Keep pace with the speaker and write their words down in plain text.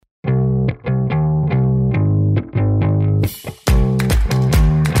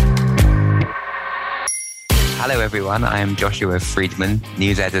Hello, everyone. I am Joshua Friedman,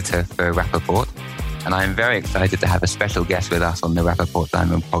 news editor for Rappaport, and I am very excited to have a special guest with us on the Rappaport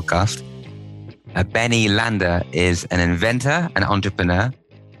Diamond podcast. Benny Landa is an inventor and entrepreneur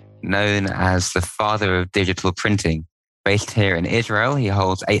known as the father of digital printing. Based here in Israel, he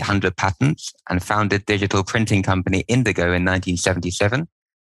holds 800 patents and founded digital printing company Indigo in 1977,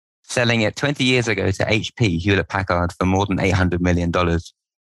 selling it 20 years ago to HP, Hewlett-Packard, for more than $800 million.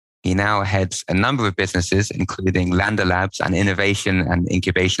 He now heads a number of businesses, including Landa Labs, an innovation and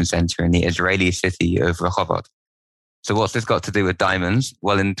incubation center in the Israeli city of Rehovot. So what's this got to do with diamonds?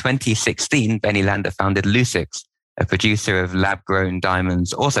 Well, in 2016, Benny Landa founded Lusix, a producer of lab-grown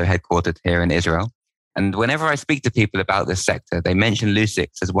diamonds, also headquartered here in Israel. And whenever I speak to people about this sector, they mention Lusix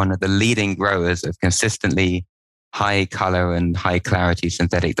as one of the leading growers of consistently high color and high clarity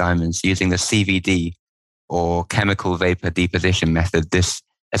synthetic diamonds using the CVD, or chemical vapor deposition method. This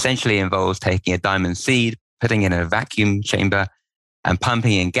essentially involves taking a diamond seed, putting it in a vacuum chamber, and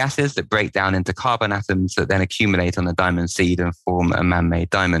pumping in gases that break down into carbon atoms that then accumulate on the diamond seed and form a man-made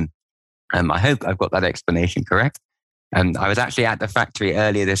diamond. I hope I've got that explanation correct. I was actually at the factory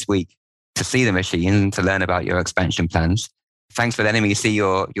earlier this week to see the machine, to learn about your expansion plans. Thanks for letting me see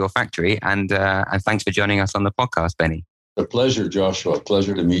your factory, and thanks for joining us on the podcast, Benny. A pleasure, Joshua.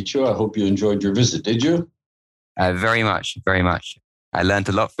 Pleasure to meet you. I hope you enjoyed your visit. Did you? Very much, very much. I learned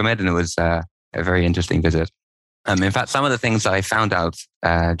a lot from it, and it was a very interesting visit. In fact, some of the things I found out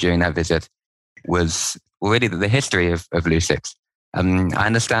during that visit was already the history of Lusix. I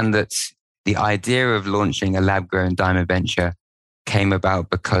understand that the idea of launching a lab-grown diamond venture came about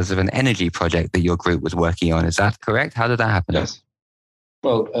because of an energy project that your group was working on. Is that correct? How did that happen? Yes.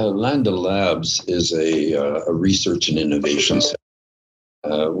 Well, Landa Labs is a research and innovation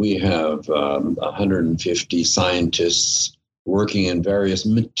center. We have 150 scientists working in various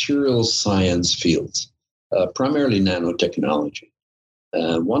material science fields, primarily nanotechnology.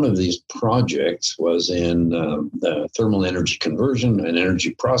 One of these projects was in thermal energy conversion, an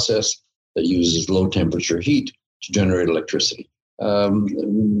energy process that uses low temperature heat to generate electricity,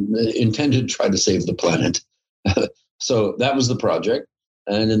 intended to try to save the planet. So that was the project.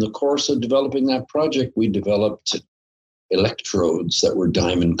 And in the course of developing that project, we developed electrodes that were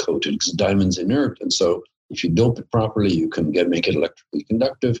diamond coated, because diamond's inert. And so if you dope it properly, you can make it electrically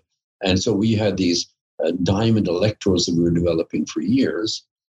conductive. And so we had these diamond electrodes that we were developing for years.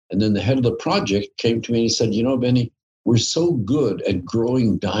 And then the head of the project came to me and he said, you know, Benny, we're so good at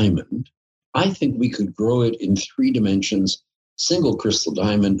growing diamond. I think we could grow it in 3 dimensions, single crystal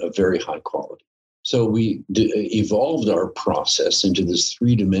diamond of very high quality. So we evolved our process into this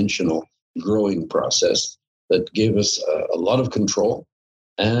 3-dimensional growing process that gave us a lot of control,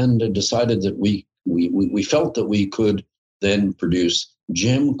 and decided that we felt that we could then produce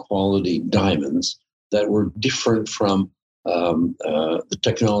gem quality diamonds that were different from the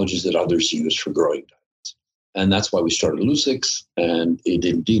technologies that others use for growing diamonds. And that's why we started Lusix, and it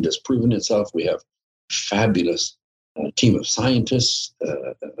indeed has proven itself. We have a fabulous team of scientists,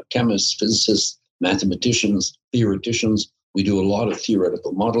 chemists, physicists, mathematicians, theoreticians. We do a lot of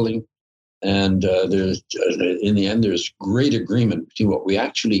theoretical modeling. And in the end, there's great agreement between what we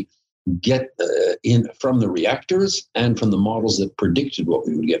actually get from the reactors and from the models that predicted what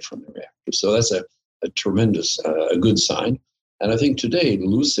we would get from the reactors. So that's a tremendous, a good sign. And I think today,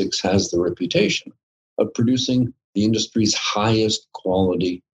 Lusix has the reputation of producing the industry's highest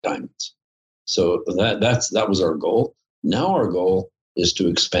quality diamonds. So that was our goal. Now our goal is to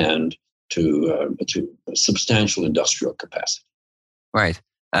expand to substantial industrial capacity. Right.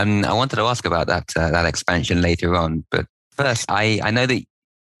 I wanted to ask about that expansion later on, but first, I know that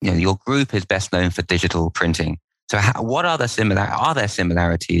your group is best known for digital printing. So, what are are there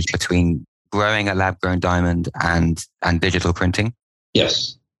similarities between growing a lab-grown diamond and digital printing?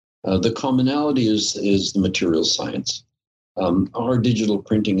 Yes, the commonality is the material science. Our digital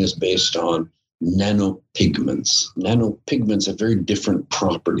printing is based on nanopigments. Nanopigments have very different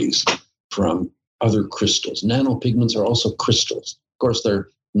properties from other crystals. Nanopigments are also crystals. Of course, they're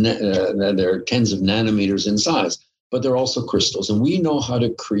tens of nanometers in size, but they're also crystals. And we know how to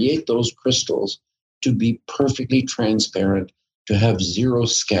create those crystals to be perfectly transparent, to have zero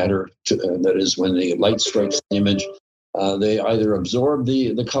scatter. That is, when the light strikes the image, they either absorb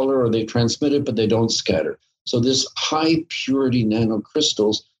the color or they transmit it, but they don't scatter. So this high purity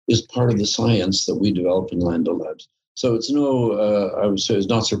nanocrystals is part of the science that we develop in Landa Labs. So it's I would say it's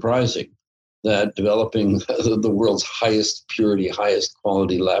not surprising that developing the world's highest purity, highest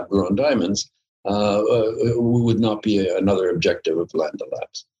quality lab-grown diamonds would not be another objective of Landa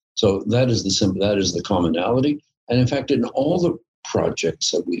Labs. So that is the commonality. And in fact, in all the projects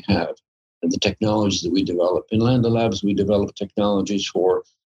that we have, and the technologies that we develop. In Landa Labs, we develop technologies for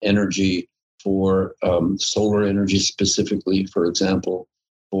energy, for solar energy specifically, for example,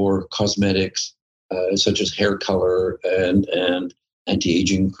 for cosmetics, such as hair color and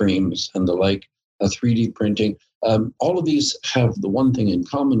anti-aging creams and the like, 3D printing. All of these have the one thing in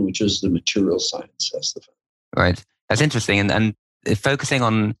common, which is the material science as the Right. That's interesting. And focusing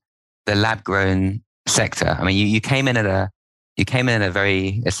on the lab-grown sector, I mean, you came in at a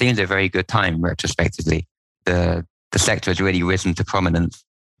very, it seems a very good time retrospectively. The sector has really risen to prominence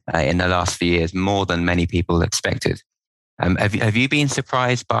in the last few years, more than many people expected. Have you been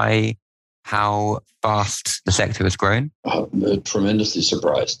surprised by how fast the sector has grown? Tremendously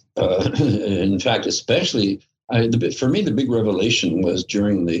surprised. In fact, especially for me, the big revelation was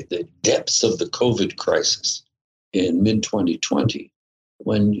during the depths of the COVID crisis in mid-2020,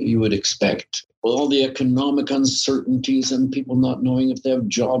 when you would expect all the economic uncertainties and people not knowing if they have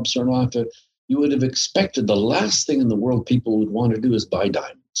jobs or not. You would have expected the last thing in the world people would want to do is buy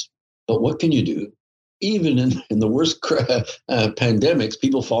diamonds. But what can you do? Even in the worst pandemics,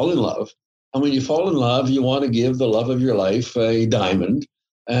 people fall in love. And when you fall in love, you want to give the love of your life a diamond.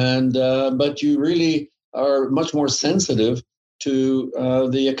 And but you really are much more sensitive to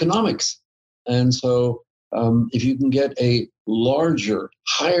the economics. And so if you can get a larger,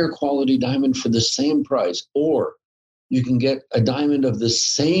 higher quality diamond for the same price, or you can get a diamond of the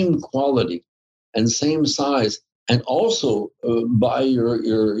same quality and same size, and also buy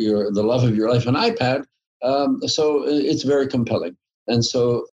the love of your life an iPad, so it's very compelling. And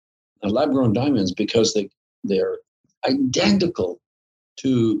so lab-grown diamonds, because they're identical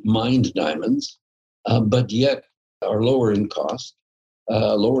to mined diamonds, but yet are lower in cost,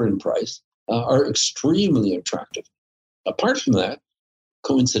 lower in price, are extremely attractive. Apart from that,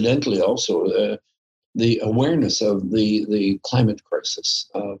 coincidentally also, the awareness of the climate crisis,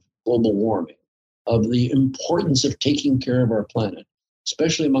 of global warming, of the importance of taking care of our planet,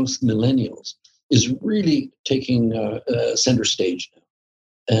 especially amongst millennials, is really taking center stage now.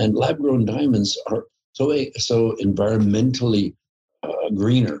 And lab-grown diamonds are so environmentally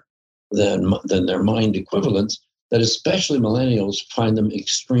greener than their mined equivalents that especially millennials find them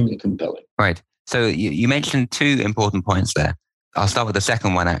extremely compelling. Right. So you mentioned two important points there. I'll start with the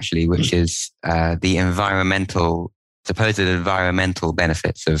second one, actually, which is the supposed environmental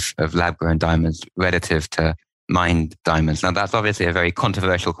benefits of lab-grown diamonds relative to mined diamonds. Now, that's obviously a very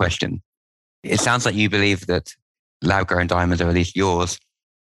controversial question. It sounds like you believe that lab-grown diamonds, or at least yours,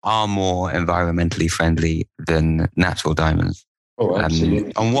 are more environmentally friendly than natural diamonds. Oh,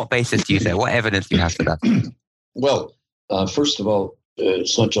 absolutely. On what basis do you say? What evidence do you have for that? Well, first of all,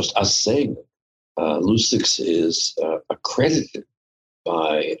 it's not just us saying it. Lusix is accredited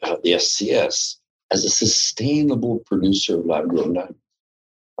by the SCS as a sustainable producer of lab-grown diamonds.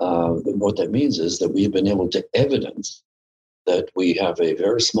 What that means is that we've been able to evidence that we have a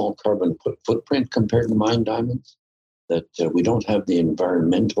very small carbon footprint compared to mined diamonds, that we don't have the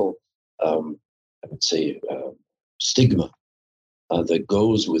environmental, I would say, stigma that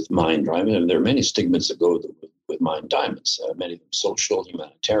goes with mined diamonds. And there are many stigmas that go with mined diamonds, many of them social,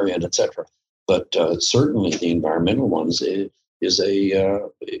 humanitarian, etc. But certainly the environmental ones is a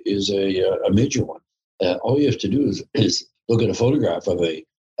major one. All you have to do is look at a photograph of a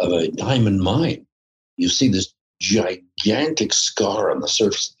diamond mine. You see this gigantic scar on the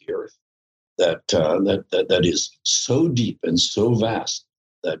surface of the earth that is so deep and so vast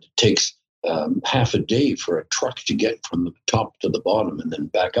that it takes half a day for a truck to get from the top to the bottom and then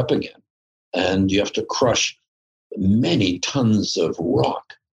back up again. And you have to crush many tons of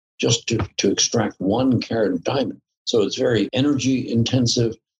rock just to extract 1 carat of diamond. So it's very energy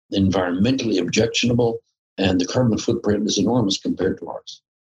intensive, environmentally objectionable, and the carbon footprint is enormous compared to ours.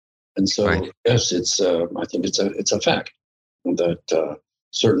 And so, right. Yes, I think it's a fact that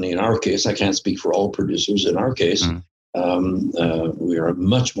certainly in our case, I can't speak for all producers. In our case, we are a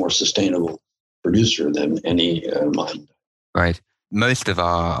much more sustainable producer than any mine. Right. Most of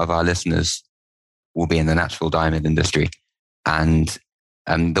our listeners will be in the natural diamond industry, and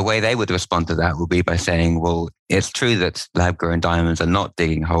the way they would respond to that will be by saying, well, it's true that lab-grown diamonds are not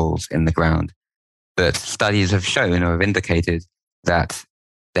digging holes in the ground, but studies have shown or have indicated that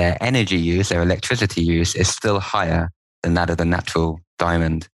their energy use, their electricity use, is still higher than that of the natural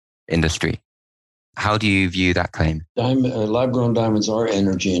diamond industry. How do you view that claim? Lab-grown diamonds are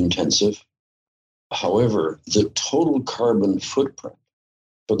energy intensive. However, the total carbon footprint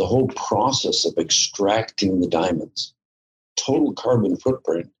for the whole process of extracting the diamonds, total carbon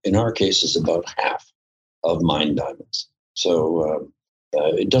footprint in our case is about half of mined diamonds. So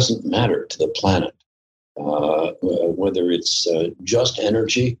it doesn't matter to the planet whether it's just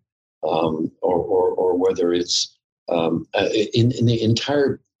energy or whether it's in the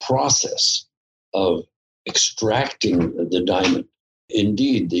entire process of extracting the diamond.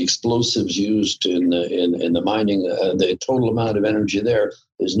 Indeed, the explosives used in the mining, the total amount of energy there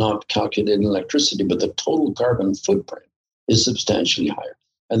is not calculated in electricity, but the total carbon footprint is substantially higher,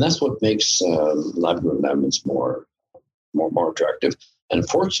 and that's what makes lab-grown diamonds more attractive. And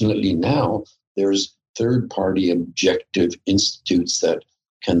fortunately, now there's third-party objective institutes that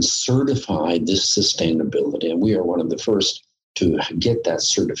can certify this sustainability, and we are one of the first to get that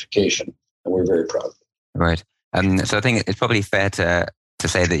certification, and we're very proud of it. Right. So I think it's probably fair to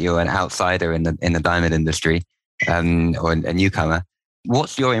say that you're an outsider in the diamond industry, or a newcomer.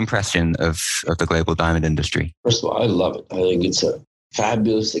 What's your impression of the global diamond industry? First of all, I love it. I think it's a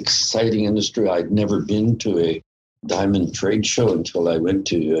fabulous, exciting industry. I'd never been to a diamond trade show until I went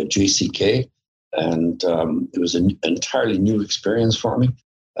to JCK, and it was an entirely new experience for me.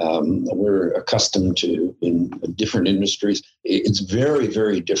 We're accustomed to in different industries. It's very,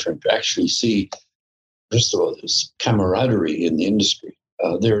 very different to actually see. First of all, there's camaraderie in the industry.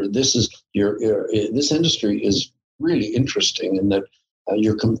 This industry is really interesting in that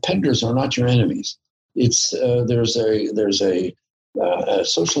your competitors are not your enemies. It's there's a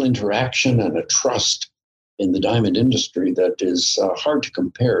social interaction and a trust in the diamond industry that is hard to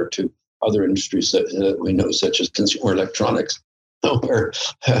compare to other industries that we know, such as consumer electronics, where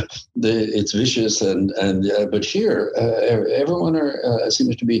it's vicious but here everyone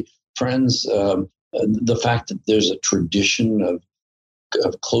seems to be friends. The fact that there's a tradition of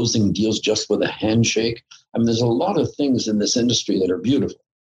closing deals just with a handshake. I mean, there's a lot of things in this industry that are beautiful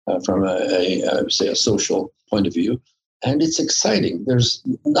from I would say a social point of view, and it's exciting. There's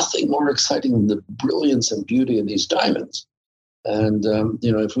nothing more exciting than the brilliance and beauty of these diamonds. And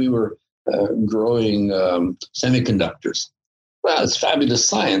if we were growing semiconductors, well, it's fabulous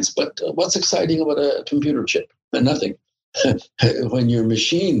science, but what's exciting about a computer chip? Nothing. When your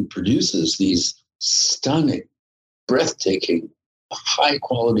machine produces these stunning, breathtaking,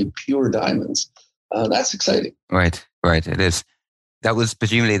 high-quality, pure diamonds, that's exciting. Right. It is. That was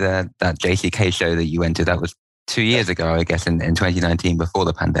presumably that JCK show that you went to. That was 2 years ago, I guess, in 2019, before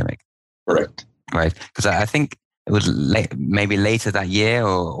the pandemic. Correct. Right. Because I think it was maybe later that year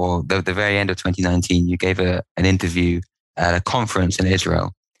or the very end of 2019, you gave an interview at a conference in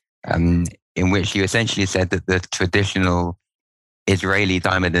Israel, in which you essentially said that the traditional Israeli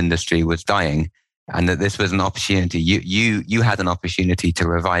diamond industry was dying, and that this was an opportunity. You had an opportunity to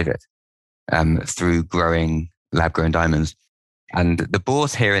revive it through growing lab-grown diamonds. And the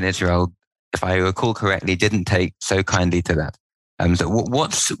board here in Israel, if I recall correctly, didn't take so kindly to that. So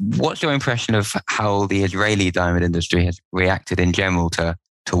what's your impression of how the Israeli diamond industry has reacted in general to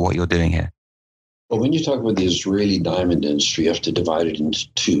what you're doing here? Well, when you talk about the Israeli diamond industry, you have to divide it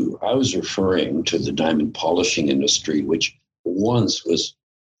into two. I was referring to the diamond polishing industry, which once was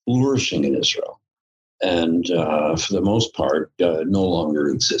flourishing in Israel, and for the most part, no longer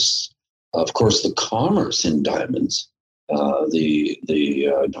exists. Of course, the commerce in diamonds, the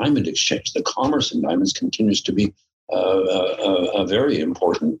diamond exchange, the commerce in diamonds continues to be a very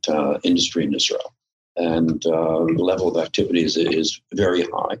important industry in Israel, and the level of activity is very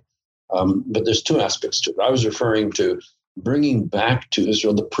high. But there's two aspects to it. I was referring to bringing back to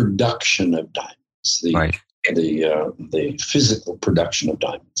Israel the production of diamonds, the physical production of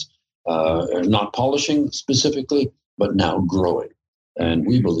diamonds, not polishing specifically, but now growing. And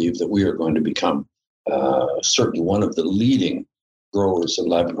we believe that we are going to become certainly one of the leading growers of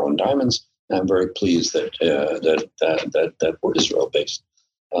lab-grown diamonds. And I'm very pleased that we're Israel-based.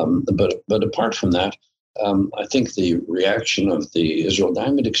 But apart from that, I think the reaction of the Israel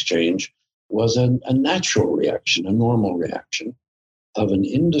Diamond Exchange was a natural reaction, a normal reaction of an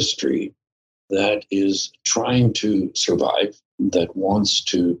industry that is trying to survive, that wants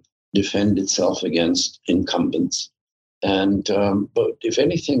to defend itself against incumbents. And but if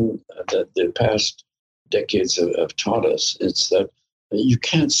anything that the past decades have taught us, it's that you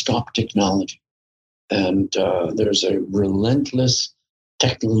can't stop technology. And there's a relentless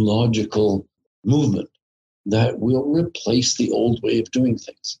technological movement that will replace the old way of doing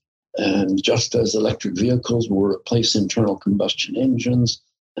things. And just as electric vehicles will replace internal combustion engines,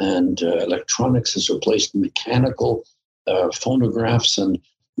 and electronics has replaced mechanical phonographs, and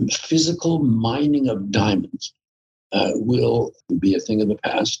physical mining of diamonds will be a thing of the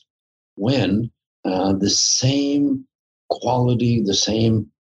past when the same quality, the same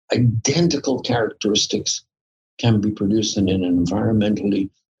identical characteristics can be produced in an environmentally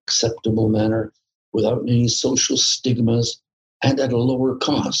acceptable manner, without any social stigmas, and at a lower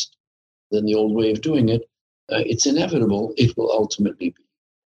cost than the old way of doing it. It's inevitable it will ultimately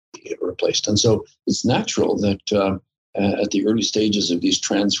be be replaced. And so it's natural that at the early stages of these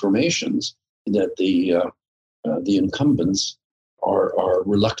transformations, that the incumbents are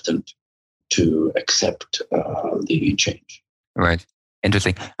reluctant to accept the change. Right.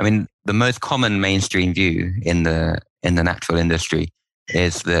 Interesting. I mean, the most common mainstream view in the natural industry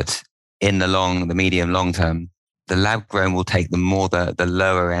is that in the medium, long term, the lab grown will take the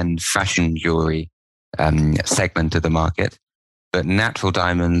lower end fashion jewelry segment of the market, but natural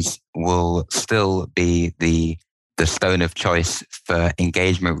diamonds will still be the stone of choice for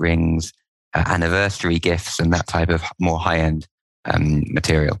engagement rings, anniversary gifts, and that type of more high end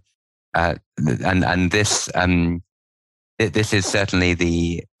material. And this is certainly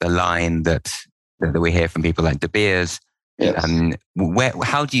the line that we hear from people like De Beers. Yes.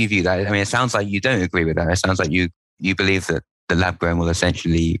 How do you view that? I mean, it sounds like you don't agree with that. It sounds like you believe that the lab grown will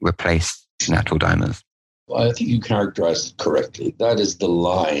essentially replace natural diamonds. Well, I think you characterized it correctly. That is the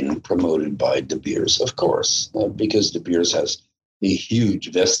line promoted by De Beers, of course, because De Beers has a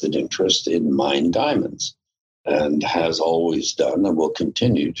huge vested interest in mined diamonds and has always done and will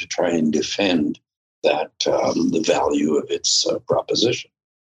continue to try and defend that the value of its proposition.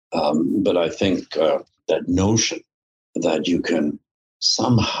 But I think that notion that you can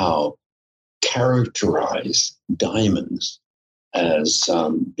somehow characterize diamonds as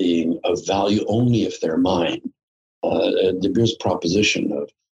being of value only if they're mined. De Beers' proposition of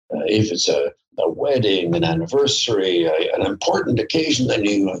if it's a wedding, an anniversary, an important occasion, then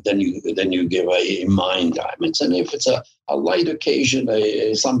you give a mined diamonds, and if it's a light occasion,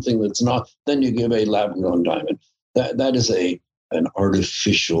 something that's not, then you give a lab grown diamond. That is an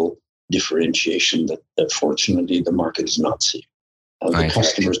artificial differentiation that fortunately the market is not seeing. Right. The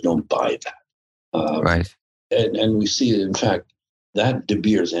customers don't buy that. Right. And we see that, in fact, that De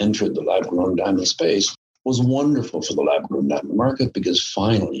Beers entered the lab-grown diamond space was wonderful for the lab-grown diamond market, because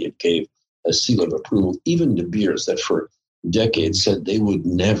finally it gave a seal of approval. Even De Beers, that for decades said they would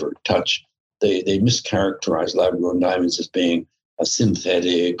never touch, they mischaracterized lab-grown diamonds as being a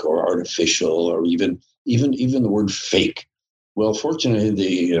synthetic or artificial, or even the word fake. Well, fortunately,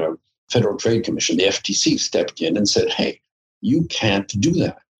 the Federal Trade Commission, the FTC, stepped in and said, hey, you can't do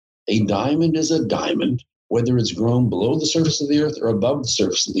that. A diamond is a diamond, whether it's grown below the surface of the earth or above the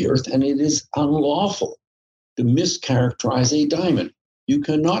surface of the earth, and it is unlawful to mischaracterize a diamond. You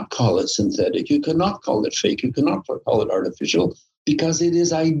cannot call it synthetic. You cannot call it fake. You cannot call it artificial, because it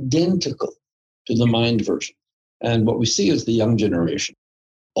is identical to the mined version. And what we see is the young generation,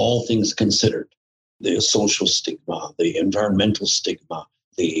 all things considered, the social stigma, the environmental stigma,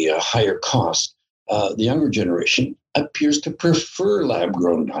 the higher cost, the younger generation appears to prefer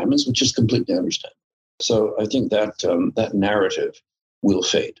lab-grown diamonds, which is completely understandable. So I think that narrative will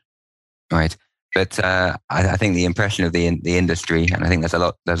fade. Right. But I think the impression of the industry, and I think there's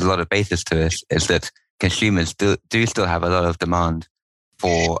a lot of basis to this, is that consumers do still have a lot of demand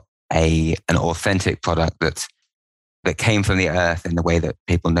for an authentic product that came from the earth in the way that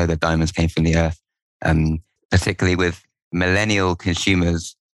people know that diamonds came from the earth. Particularly with millennial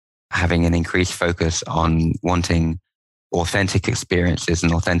consumers having an increased focus on wanting authentic experiences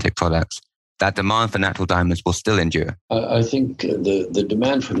and authentic products, that demand for natural diamonds will still endure. I think the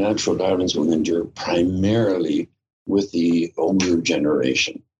demand for natural diamonds will endure primarily with the older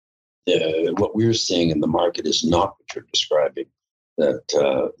generation. What we're seeing in the market is not what you're describing, that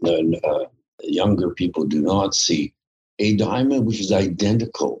younger people do not see a diamond which is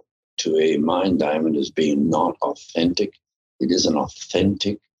identical to a mined diamond as being not authentic. It is an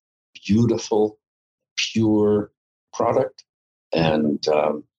authentic, beautiful, pure product, and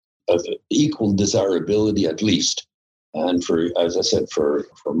of equal desirability at least. And as I said, for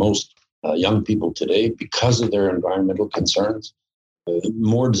most young people today, because of their environmental concerns,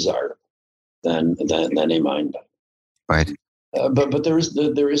 more desirable than a mined diamond. Right. But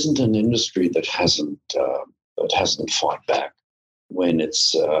there isn't an industry that hasn't fought back when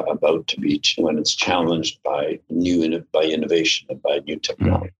it's when it's challenged by innovation and by new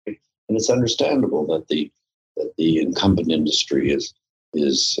technology. And it's understandable that the incumbent industry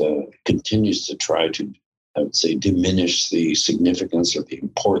continues to try to, I would say, diminish the significance or the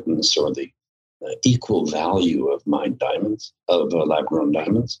importance or the equal value of mined diamonds, of lab-grown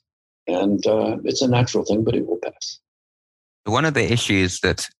diamonds. And it's a natural thing, but it will pass. One of the issues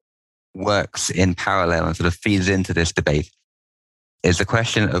that works in parallel and sort of feeds into this debate is the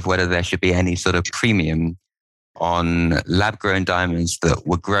question of whether there should be any sort of premium on lab-grown diamonds that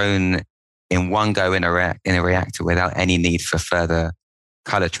were grown in one go in a reactor without any need for further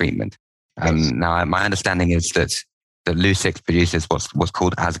color treatment. Now, my understanding is that Lusix produces what's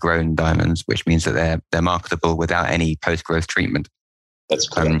called as-grown diamonds, which means that they're marketable without any post-growth treatment. That's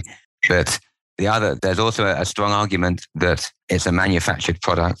correct. But there's also a strong argument that it's a manufactured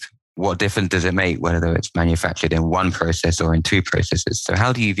product. What difference does it make whether it's manufactured in one process or in two processes? So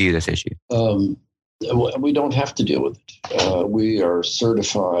how do you view this issue? We don't have to deal with it. We are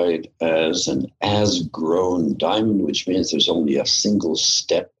certified as an as-grown diamond, which means there's only a single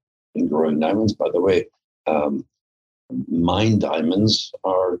step in growing diamonds. By the way, mine diamonds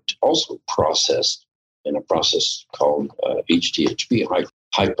are also processed in a process called HTHP,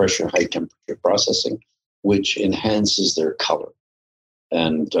 high pressure, high temperature processing, which enhances their color.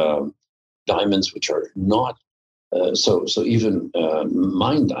 And diamonds which are not, so even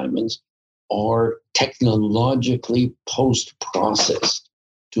mine diamonds are technologically post-processed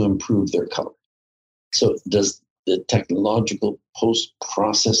to improve their color. So does the technological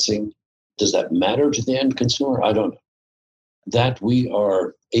post-processing, does that matter to the end consumer? I don't know. That we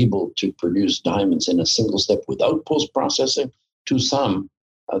are able to produce diamonds in a single step without post-processing, to some,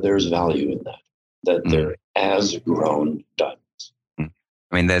 there's value in that they're as-grown diamonds.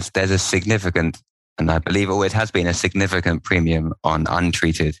 I mean, there's a significant, and I believe always has been a significant premium on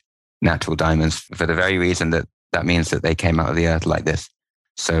untreated natural diamonds for the very reason that means that they came out of the earth like this.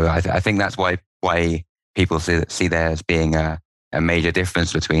 So I think that's why people see there as being a major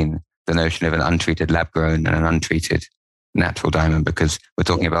difference between the notion of an untreated lab-grown and an untreated natural diamond, because we're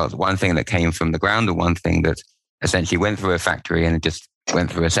talking about one thing that came from the ground and one thing that essentially went through a factory and it just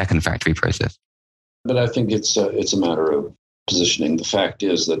went through a second factory process. But I think it's a matter of positioning. The fact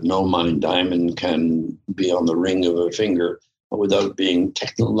is that no mine diamond can be on the ring of a finger without being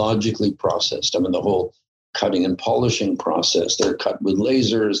technologically processed. I mean, the whole cutting and polishing process, they're cut with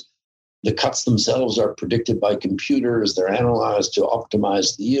lasers. The cuts themselves are predicted by computers. They're analyzed to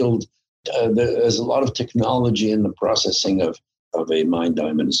optimize the yield. There's a lot of technology in the processing of a mine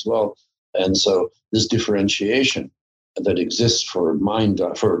diamond as well. And so this differentiation that exists for mine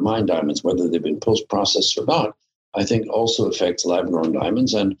diamonds, whether they've been post-processed or not, I think also affects lab-grown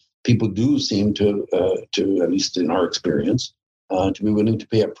diamonds. And people do seem to at least in our experience, to be willing to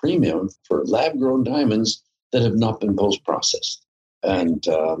pay a premium for lab-grown diamonds that have not been post-processed. And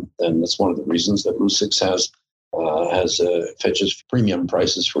that's one of the reasons that Lusix fetches premium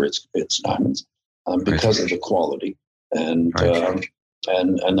prices for its diamonds because of the quality and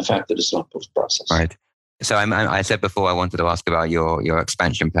the fact that it's not post-processed. Right. So I said before I wanted to ask about your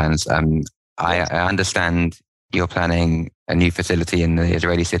expansion plans. I understand you're planning a new facility in the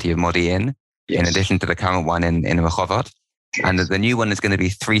Israeli city of Modi'in, in addition to the current one in Rehovot. Yes. And the new one is going to be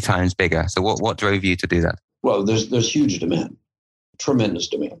 3 times bigger. So what drove you to do that? Well, there's huge demand, tremendous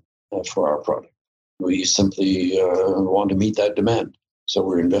demand for our product. We simply want to meet that demand. So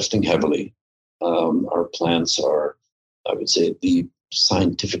we're investing heavily. Our plants are, I would say, the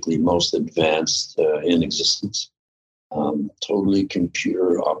scientifically most advanced in existence. Totally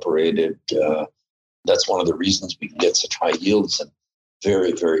computer operated. That's one of the reasons we can get such high yields and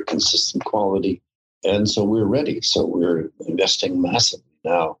very, very consistent quality. And so we're ready. So we're investing massively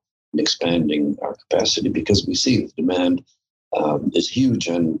now in expanding our capacity because we see the demand is huge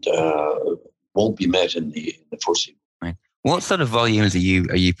and won't be met in the foreseeable. Right. What sort of volumes are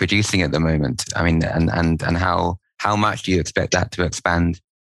you producing at the moment? I mean, and how much do you expect that to expand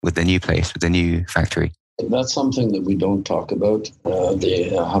with the new place, with the new factory? That's something that we don't talk about,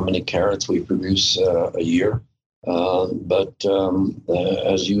 how many carats we produce a year. But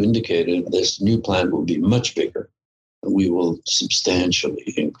as you indicated, this new plant will be much bigger. We will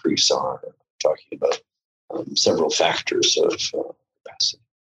substantially increase talking about several factors of capacity.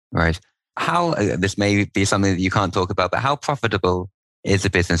 Right. How, this may be something that you can't talk about, but how profitable is the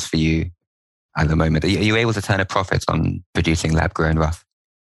business for you at the moment? Are you able to turn a profit on producing lab-grown rough?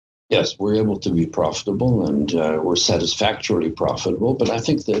 Yes, we're able to be profitable and we're satisfactorily profitable. But I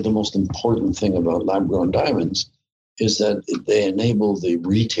think the most important thing about lab-grown diamonds is that they enable the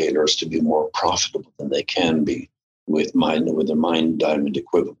retailers to be more profitable than they can be with the mine diamond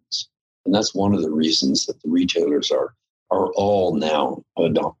equivalents. And that's one of the reasons that the retailers are all now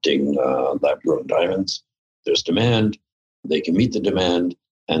adopting lab-grown diamonds. There's demand, they can meet the demand,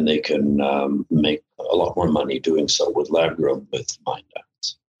 and they can make a lot more money doing so with lab-grown with mine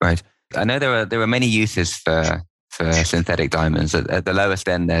diamonds. Right. I know there are many uses for synthetic diamonds. At the lowest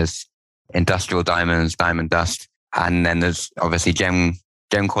end, there's industrial diamonds, diamond dust, and then there's obviously gem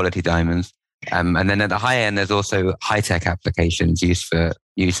quality diamonds. And then at the high end, there's also high-tech applications used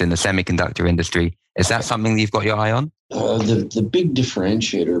in the semiconductor industry. Is that something that you've got your eye on? The big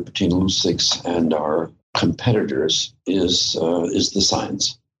differentiator between Lusix and our competitors is the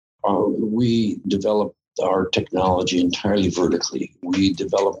science. We developed our technology entirely vertically. We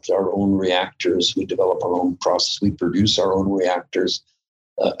developed our own reactors. We develop our own process. We produce our own reactors.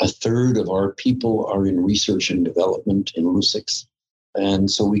 A third of our people are in research and development in Lusix. And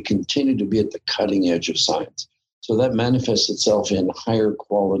so we continue to be at the cutting edge of science. So that manifests itself in higher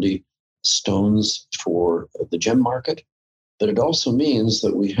quality stones for the gem market. But it also means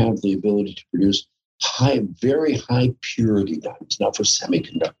that we have the ability to produce very high purity diamonds, not for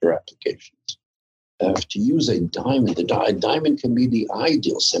semiconductor applications. To use a diamond, a diamond can be the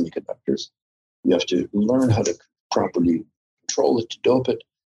ideal semiconductors. You have to learn how to properly control it, to dope it,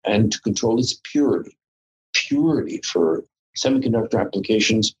 and to control its purity. Purity for semiconductor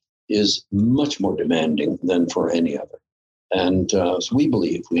applications is much more demanding than for any other. And so we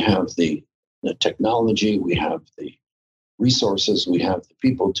believe we have the technology, we have the resources, we have the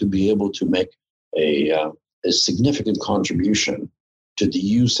people to be able to make a significant contribution to the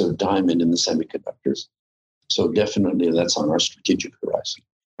use of diamond in the semiconductors. So definitely that's on our strategic horizon.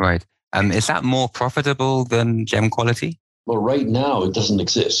 Right. Is that more profitable than gem quality? Well, right now it doesn't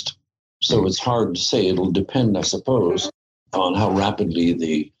exist. So it's hard to say. It'll depend, I suppose, on how rapidly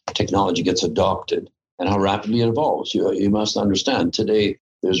the technology gets adopted and how rapidly it evolves. You must understand, today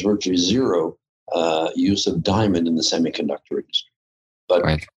there's virtually zero use of diamond in the semiconductor industry. But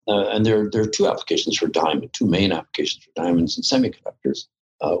right. And there are two applications for diamond, two main applications for diamonds in semiconductors.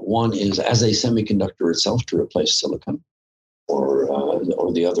 One is as a semiconductor itself to replace silicon or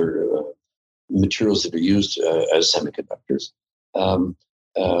the other materials that are used as semiconductors.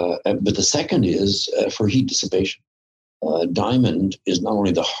 But the second is for heat dissipation. Diamond is not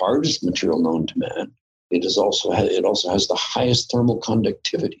only the hardest material known to man, it also has the highest thermal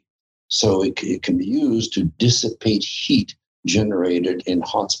conductivity. So it can be used to dissipate heat generated in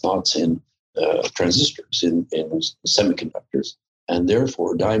hotspots in transistors, in semiconductors. And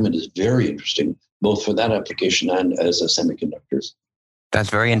therefore, diamond is very interesting, both for that application and as a semiconductors. That's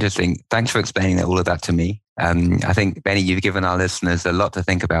very interesting. Thanks for explaining all of that to me. I think, Benny, you've given our listeners a lot to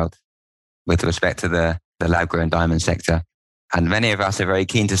think about with respect to the lab-grown diamond sector. And many of us are very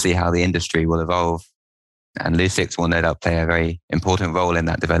keen to see how the industry will evolve. And Lusix will no doubt play a very important role in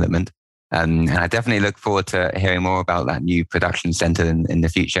that development. And I definitely look forward to hearing more about that new production center in the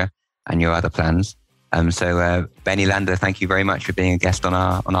future and your other plans. So Benny Landa, thank you very much for being a guest on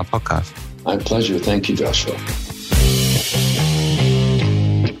our podcast. My pleasure. Thank you, Joshua.